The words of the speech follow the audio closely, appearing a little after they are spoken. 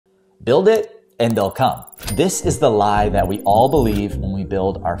Build it and they'll come. This is the lie that we all believe when we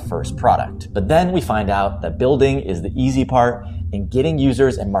build our first product. But then we find out that building is the easy part and getting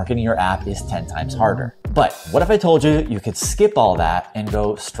users and marketing your app is 10 times harder. But what if I told you you could skip all that and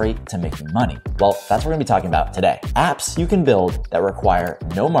go straight to making money? Well, that's what we're gonna be talking about today. Apps you can build that require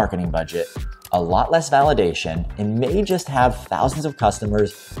no marketing budget, a lot less validation, and may just have thousands of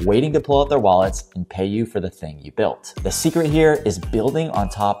customers waiting to pull out their wallets and pay you for the thing you built. The secret here is building on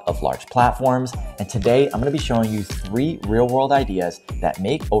top of large platforms, and today I'm gonna be showing you 3 real-world ideas that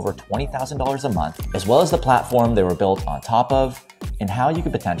make over $20,000 a month, as well as the platform they were built on top of, and how you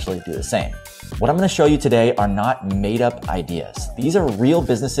could potentially do the same. What I'm gonna show you today are not made-up ideas. These are real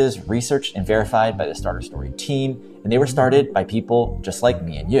businesses researched and verified by the Starter Story team, and they were started by people just like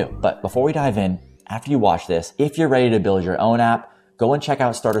me and you. But before we dive in, after you watch this, if you're ready to build your own app, go and check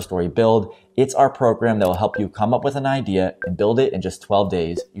out Starter Story Build. It's our program that will help you come up with an idea and build it in just 12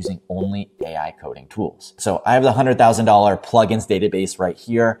 days using only AI coding tools. So I have the $100,000 plugins database right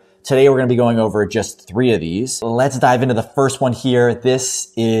here. Today, we're going to be going over just 3 of these. Let's dive into the first one here.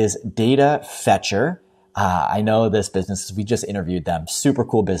 This is Data Fetcher. I know this business, we just interviewed them. Super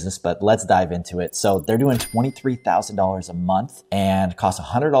cool business, but let's dive into it. So they're doing $23,000 a month and costs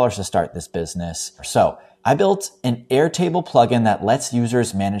 $100 to start this business. So I built an Airtable plugin that lets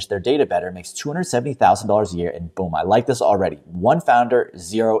users manage their data better, makes $270,000 a year, and boom, I like this already. 1 founder,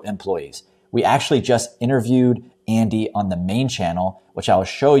 0 employees. We actually just interviewed Andy on the main channel, which I will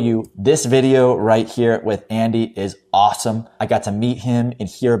show you. This video right here with Andy is awesome. I got to meet him and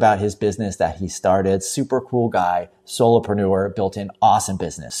hear about his business that he started. Super cool guy, solopreneur, built an awesome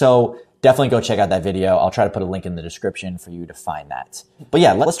business. So definitely go check out that video. I'll try to put a link in the description for you to find that. But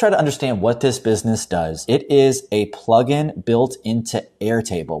yeah, let's try to understand what this business does. It is a plugin built into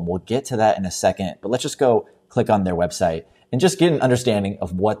Airtable. We'll get to that in a second, but let's just go click on their website and just get an understanding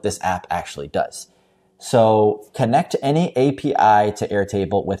of what this app actually does. So connect any API to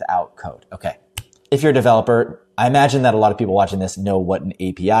Airtable without code. Okay. If you're a developer, I imagine that a lot of people watching this know what an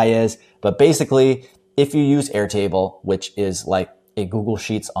API is, but basically if you use Airtable, which is like a Google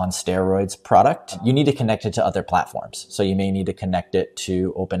Sheets on steroids product, you need to connect it to other platforms. So you may need to connect it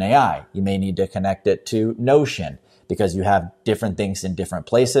to OpenAI. You may need to connect it to Notion because you have different things in different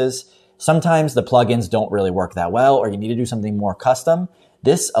places. Sometimes the plugins don't really work that well, or you need to do something more custom.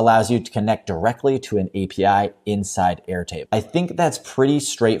 This allows you to connect directly to an API inside Airtable. I think that's pretty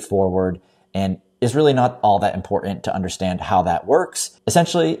straightforward and is really not all that important to understand how that works.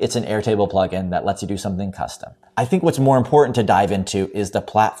 Essentially, it's an Airtable plugin that lets you do something custom. I think what's more important to dive into is the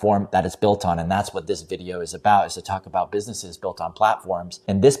platform that it's built on, and that's what this video is about, is to talk about businesses built on platforms.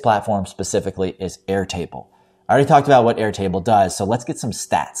 And this platform specifically is Airtable. I already talked about what Airtable does, so let's get some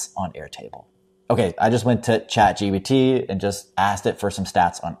stats on Airtable. Okay, I just went to ChatGPT and just asked it for some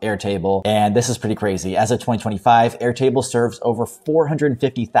stats on Airtable, and this is pretty crazy. As of 2025, Airtable serves over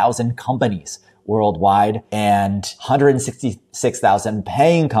 450,000 companies worldwide and 166,000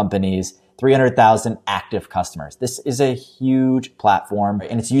 paying companies, 300,000 active customers. This is a huge platform,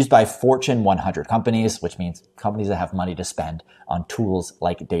 and it's used by Fortune 100 companies, which means companies that have money to spend on tools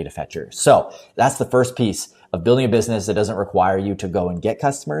like Data Fetcher. So that's the first piece of building a business that doesn't require you to go and get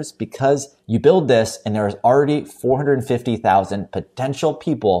customers, because you build this and there's already 450,000 potential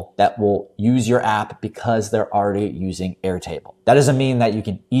people that will use your app because they're already using Airtable. That doesn't mean that you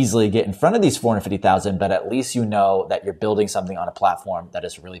can easily get in front of these 450,000, but at least you know that you're building something on a platform that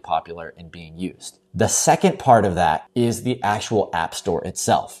is really popular and being used. The second part of that is the actual app store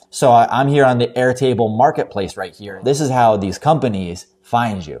itself. So I'm here on the Airtable marketplace right here. This is how these companies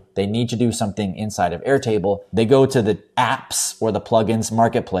find you. They need to do something inside of Airtable. They go to the apps or the plugins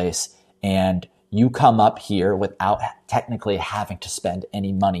marketplace, and you come up here without technically having to spend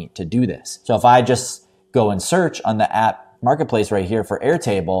any money to do this. So if I just go and search on the app marketplace right here for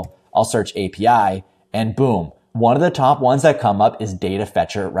Airtable, I'll search API, and boom, one of the top ones that come up is Data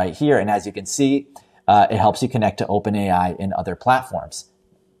Fetcher right here. And as you can see, it helps you connect to OpenAI and other platforms.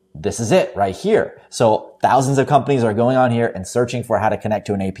 This is it right here. So thousands of companies are going on here and searching for how to connect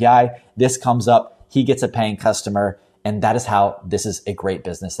to an API. This comes up, he gets a paying customer, and that is how this is a great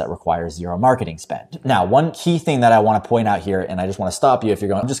business that requires 0 marketing spend. Now, one key thing that I want to point out here, and I just want to stop you if you're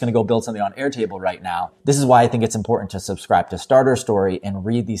going, I'm just going to go build something on Airtable right now. This is why I think it's important to subscribe to Starter Story and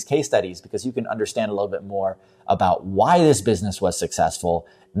read these case studies, because you can understand a little bit more about why this business was successful,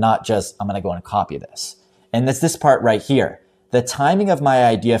 not just, I'm going to go and copy this. And that's this part right here. The timing of my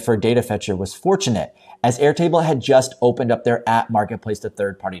idea for Data Fetcher was fortunate, as Airtable had just opened up their app marketplace to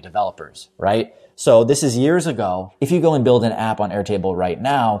third-party developers, right? So this is years ago. If you go and build an app on Airtable right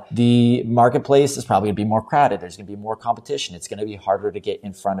now, the marketplace is probably gonna be more crowded. There's gonna be more competition. It's gonna be harder to get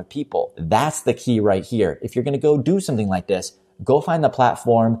in front of people. That's the key right here. If you're gonna go do something like this, go find the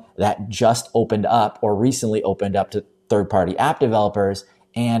platform that just opened up or recently opened up to third-party app developers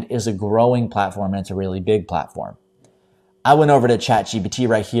and is a growing platform, and it's a really big platform. I went over to ChatGPT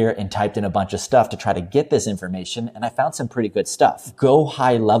right here and typed in a bunch of stuff to try to get this information, and I found some pretty good stuff. Go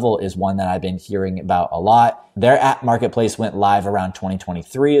High Level is one that I've been hearing about a lot. Their app marketplace went live around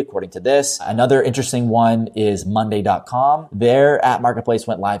 2023, according to this. Another interesting one is Monday.com. Their app marketplace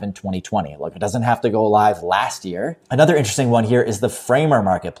went live in 2020. Look, it doesn't have to go live last year. Another interesting one here is the Framer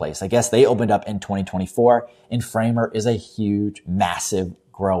marketplace. I guess they opened up in 2024, and Framer is a huge, massive,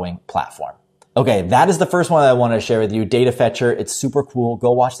 growing platform. Okay, that is the first one that I want to share with you, Data Fetcher. It's super cool.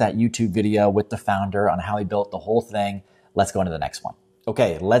 Go watch that YouTube video with the founder on how he built the whole thing. Let's go into the next one.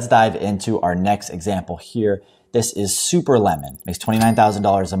 Okay, let's dive into our next example here. This is Super Lemon. Makes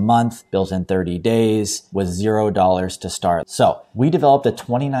 $29,000 a month, built in 30 days with $0 to start. So we developed a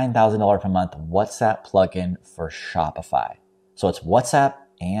 $29,000 per month WhatsApp plugin for Shopify. So it's WhatsApp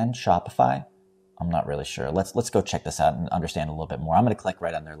and Shopify. I'm not really sure. Let's go check this out and understand a little bit more. I'm going to click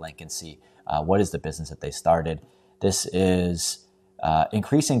right on their link and see what is the business that they started. This is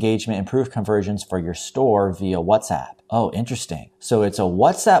increase engagement, improve conversions for your store via WhatsApp. Oh, interesting. So it's a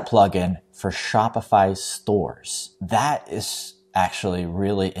WhatsApp plugin for Shopify stores. That is actually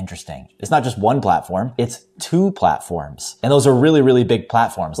really interesting. It's not just one platform, it's two platforms. And those are really, really big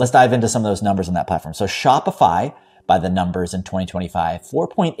platforms. Let's dive into some of those numbers on that platform. So Shopify, by the numbers in 2025,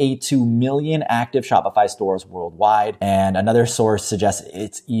 4.82 million active Shopify stores worldwide. And another source suggests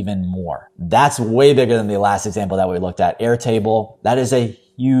it's even more. That's way bigger than the last example that we looked at. Airtable, that is a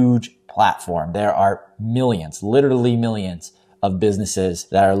huge platform. There are millions, literally millions of businesses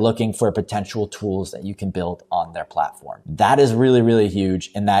that are looking for potential tools that you can build on their platform. That is really, really huge.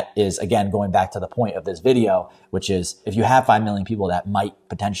 And that is, again, going back to the point of this video, which is if you have 5 million people that might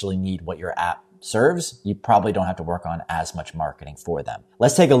potentially need what your app serves, you probably don't have to work on as much marketing for them.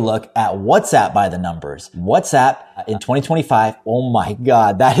 Let's take a look at WhatsApp by the numbers. WhatsApp in 2025, oh my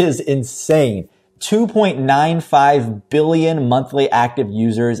God, that is insane. 2.95 billion monthly active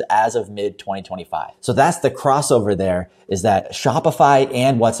users as of mid 2025. So that's the crossover there, is that Shopify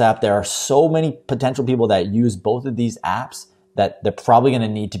and WhatsApp, there are so many potential people that use both of these apps that they're probably going to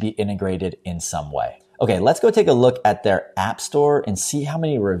need to be integrated in some way. Okay, let's go take a look at their app store and see how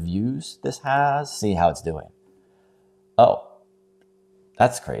many reviews this has, see how it's doing. Oh,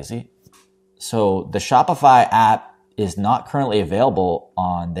 that's crazy. So the Shopify app is not currently available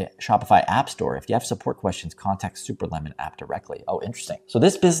on the Shopify App Store. If you have support questions, contact Superlemon app directly. Oh, interesting. So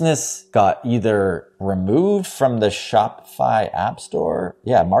this business got either removed from the Shopify App Store.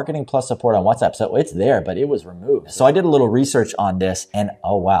 Yeah, marketing plus support on WhatsApp. So it's there, but it was removed. So I did a little research on this and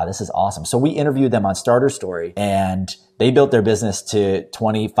oh wow, this is awesome. So we interviewed them on Starter Story and they built their business to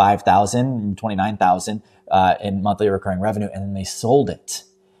 25,000, 29,000 in monthly recurring revenue, and then they sold it.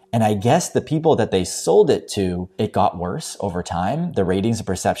 And I guess the people that they sold it to, it got worse over time. The ratings and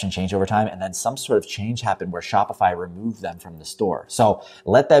perception changed over time. And then some sort of change happened where Shopify removed them from the store. So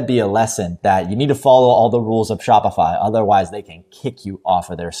let that be a lesson that you need to follow all the rules of Shopify. Otherwise, they can kick you off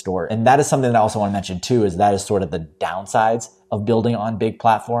of their store. And that is something that I also want to mention too, is that is sort of the downsides of building on big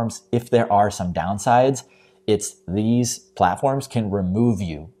platforms. If there are some downsides, it's these platforms can remove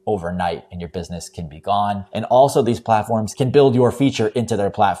you overnight and your business can be gone. And also these platforms can build your feature into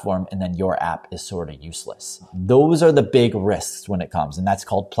their platform and then your app is sort of useless. Those are the big risks when it comes, and that's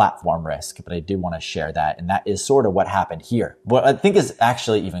called platform risk. But I do want to share that, and that is sort of what happened here. What I think is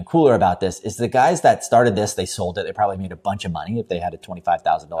actually even cooler about this is the guys that started this, they sold it. They probably made a bunch of money. If they had a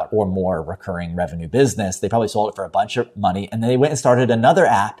 $25,000 or more recurring revenue business, they probably sold it for a bunch of money. And then they went and started another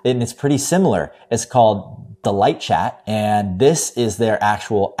app, and it's pretty similar. It's called Delight Chat, and this is their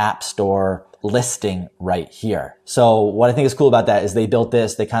actual app store listing right here. So what I think is cool about that is they built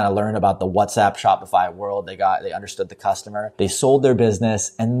this, they kind of learned about the WhatsApp Shopify world. They understood the customer. They sold their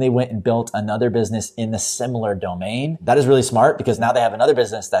business and then they went and built another business in a similar domain. That is really smart because now they have another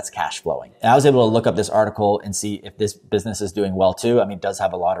business that's cash flowing. And I was able to look up this article and see if this business is doing well too. I mean, it does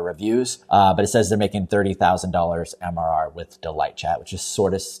have a lot of reviews, but it says they're making $30,000 MRR with Delight Chat, which is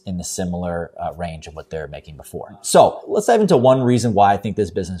sort of in the similar range of what they're making before. So let's dive into one reason why I think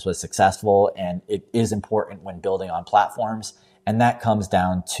this business was successful, and it is important when building on platforms, And that comes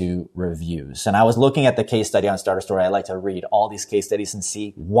down to reviews. And I was looking at the case study on Starter Story. I like to read all these case studies and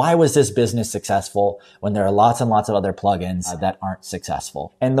see why was this business successful when there are lots and lots of other plugins that aren't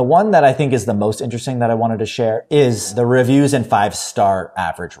successful. And the one that I think is the most interesting that I wanted to share is the reviews and 5-star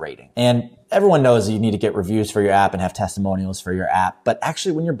average rating. And everyone knows you need to get reviews for your app and have testimonials for your app. But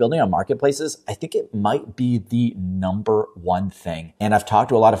actually, when you're building on marketplaces, I think it might be the number one thing. And I've talked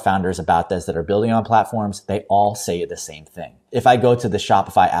to a lot of founders about this that are building on platforms. They all say the same thing. If I go to the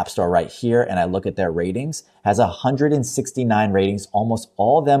Shopify App Store right here and I look at their ratings, it has 169 ratings. Almost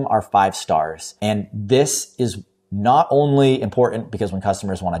all of them are 5 stars. And this is not only important because when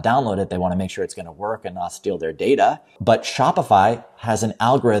customers want to download it, they want to make sure it's going to work and not steal their data, but Shopify has an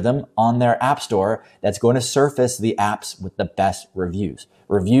algorithm on their app store that's going to surface the apps with the best reviews.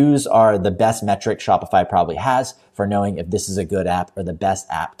 Reviews are the best metric Shopify probably has for knowing if this is a good app or the best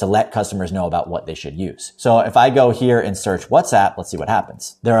app to let customers know about what they should use. So if I go here and search WhatsApp, let's see what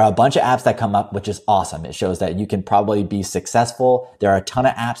happens. There are a bunch of apps that come up, which is awesome. It shows that you can probably be successful. There are a ton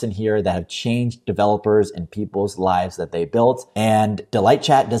of apps in here that have changed developers and people's lives that they built. And Delight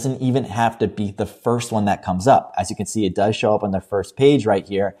Chat doesn't even have to be the first one that comes up. As you can see, it does show up on the first page right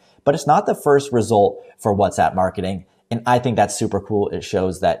here, but it's not the first result for WhatsApp marketing. And I think that's super cool. It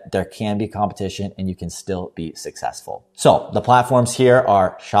shows that there can be competition and you can still be successful. So the platforms here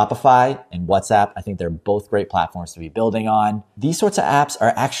are Shopify and WhatsApp. I think they're both great platforms to be building on. These sorts of apps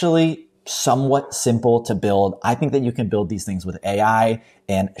are actually somewhat simple to build. I think that you can build these things with AI.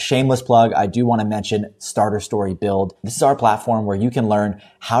 And shameless plug, I do want to mention Starter Story Build. This is our platform where you can learn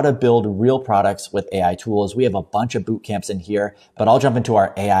how to build real products with AI tools. We have a bunch of boot camps in here, but I'll jump into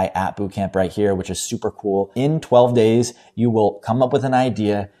our AI app boot camp right here, which is super cool. In 12 days, you will come up with an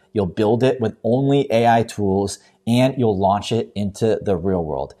idea, you'll build it with only AI tools, and you'll launch it into the real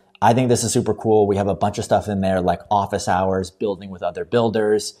world. I think this is super cool. We have a bunch of stuff in there like office hours, building with other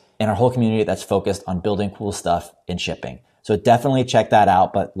builders, and our whole community that's focused on building cool stuff and shipping. So definitely check that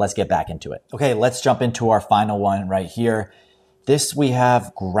out, but let's get back into it. Okay, let's jump into our final one right here. This we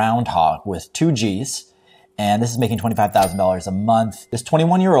have Groundhog with 2 G's, and this is making $25,000 a month. This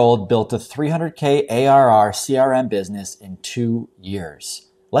 21-year-old built a 300K ARR CRM business in 2 years.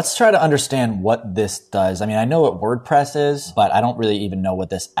 Let's try to understand what this does. I mean, I know what WordPress is, but I don't really even know what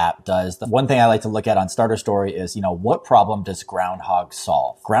this app does. The one thing I like to look at on Starter Story is, what problem does Groundhog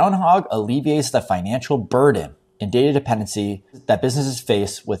solve? Groundhog alleviates the financial burden and data dependency that businesses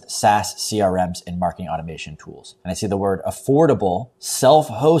face with SaaS CRMs and marketing automation tools. And I see the word affordable,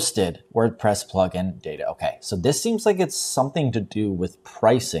 self-hosted WordPress plugin data. Okay, so this seems like it's something to do with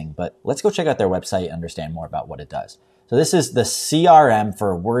pricing, but let's go check out their website and understand more about what it does. So this is the CRM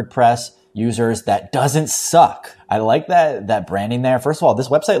for WordPress users that doesn't suck. I like that branding there. First of all, this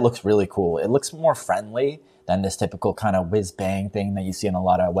website looks really cool. It looks more friendly than this typical kind of whiz-bang thing that you see on a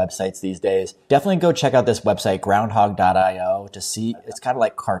lot of websites these days. Definitely go check out this website, groundhog.io, to see. It's kind of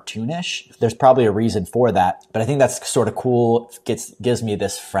like cartoonish. There's probably a reason for that, but I think that's sort of cool. Gives me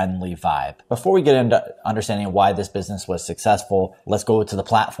this friendly vibe. Before we get into understanding why this business was successful, let's go to the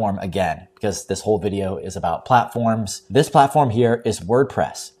platform again, because this whole video is about platforms. This platform here is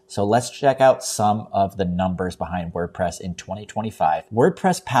WordPress. So let's check out some of the numbers behind WordPress in 2025.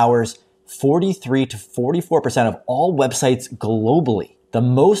 WordPress powers 43 to 44% of all websites globally, the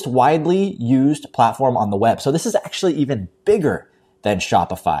most widely used platform on the web. So this is actually even bigger than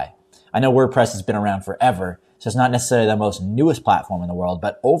Shopify. I know WordPress has been around forever, so it's not necessarily the most newest platform in the world,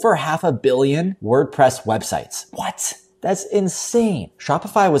 but over 500 million WordPress websites. What? That's insane.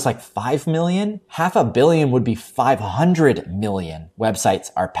 Shopify was like 5 million. 500 million would be 500 million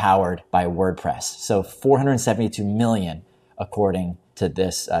websites are powered by WordPress. So 472 million according to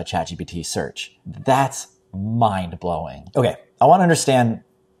this ChatGPT search. That's mind-blowing. Okay, I want to understand,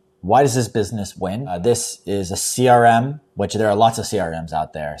 why does this business win? This is a CRM, which there are lots of CRMs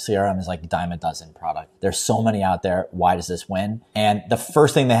out there. CRM is like a dime a dozen product. There's so many out there. Why does this win? And the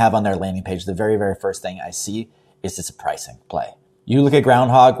first thing they have on their landing page, the very, very first thing I see is it's a pricing play. You look at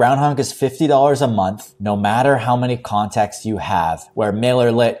Groundhog. Groundhog is $50 a month, no matter how many contacts you have, where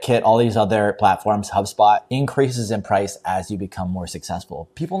MailerLite, Kit, all these other platforms, HubSpot, increases in price as you become more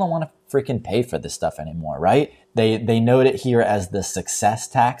successful. People don't want to freaking pay for this stuff anymore, right? They note it here as the success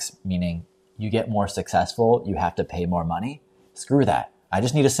tax, meaning you get more successful, you have to pay more money. Screw that. I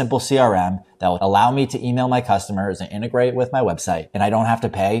just need a simple CRM that will allow me to email my customers and integrate with my website, and I don't have to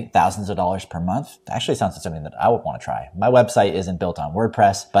pay thousands of dollars per month. That actually sounds like something that I would want to try. My website isn't built on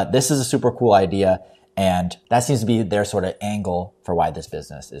WordPress, but this is a super cool idea. And that seems to be their sort of angle for why this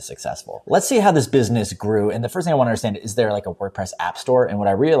business is successful. Let's see how this business grew. And the first thing I want to understand, is there like a WordPress app store? And what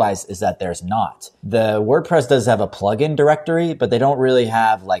I realized is that there's not. The WordPress does have a plugin directory, but they don't really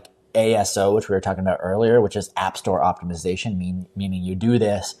have like ASO, which we were talking about earlier, which is App Store Optimization, meaning you do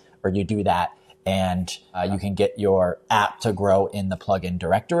this or you do that, and you can get your app to grow in the plugin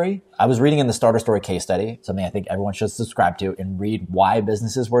directory. I was reading in the Starter Story case study, something I think everyone should subscribe to, and read why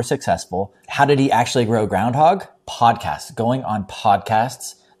businesses were successful. How did he actually grow Groundhog? Podcasts, going on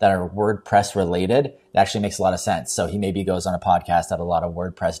podcasts that are WordPress related. It actually makes a lot of sense. So he maybe goes on a podcast that a lot of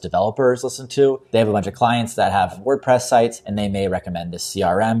WordPress developers listen to. They have a bunch of clients that have WordPress sites, and they may recommend this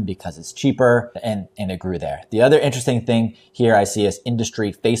CRM because it's cheaper, and it grew there. The other interesting thing here I see is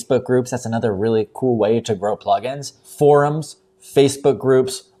industry Facebook groups. That's another really cool way to grow plugins. Forums, Facebook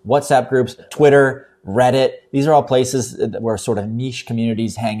groups, WhatsApp groups, Twitter, Reddit. These are all places where sort of niche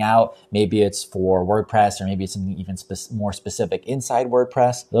communities hang out. Maybe it's for WordPress, or maybe it's something even more specific inside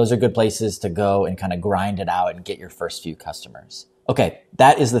WordPress. Those are good places to go and kind of grind it out and get your first few customers. Okay,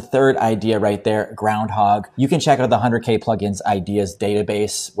 that is the third idea right there, Groundhog. You can check out the 100K plugins ideas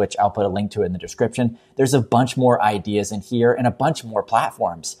database, which I'll put a link to it in the description. There's a bunch more ideas in here and a bunch more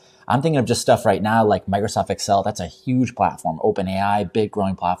platforms. I'm thinking of just stuff right now like Microsoft Excel. That's a huge platform. OpenAI, big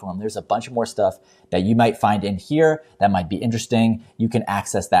growing platform. There's a bunch more stuff that you might find in here that might be interesting. You can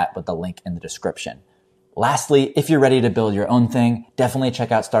access that with the link in the description. Lastly, if you're ready to build your own thing, definitely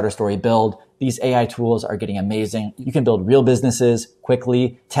check out Starter Story Build. These AI tools are getting amazing. You can build real businesses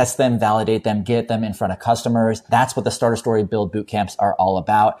quickly, test them, validate them, get them in front of customers. That's what the Starter Story Build bootcamps are all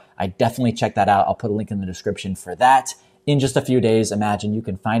about. I definitely check that out. I'll put a link in the description for that. In just a few days, imagine you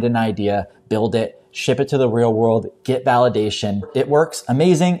can find an idea, build it, ship it to the real world, get validation. It works,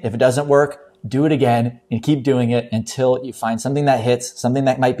 amazing. If it doesn't work, do it again and keep doing it until you find something that hits, something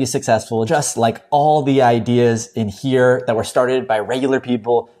that might be successful. Just like all the ideas in here that were started by regular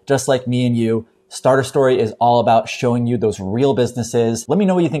people, just like me and you. Starter Story is all about showing you those real businesses. Let me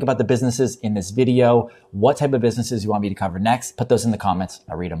know what you think about the businesses in this video. What type of businesses you want me to cover next? Put those in the comments.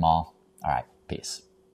 I'll read them all. All right, peace.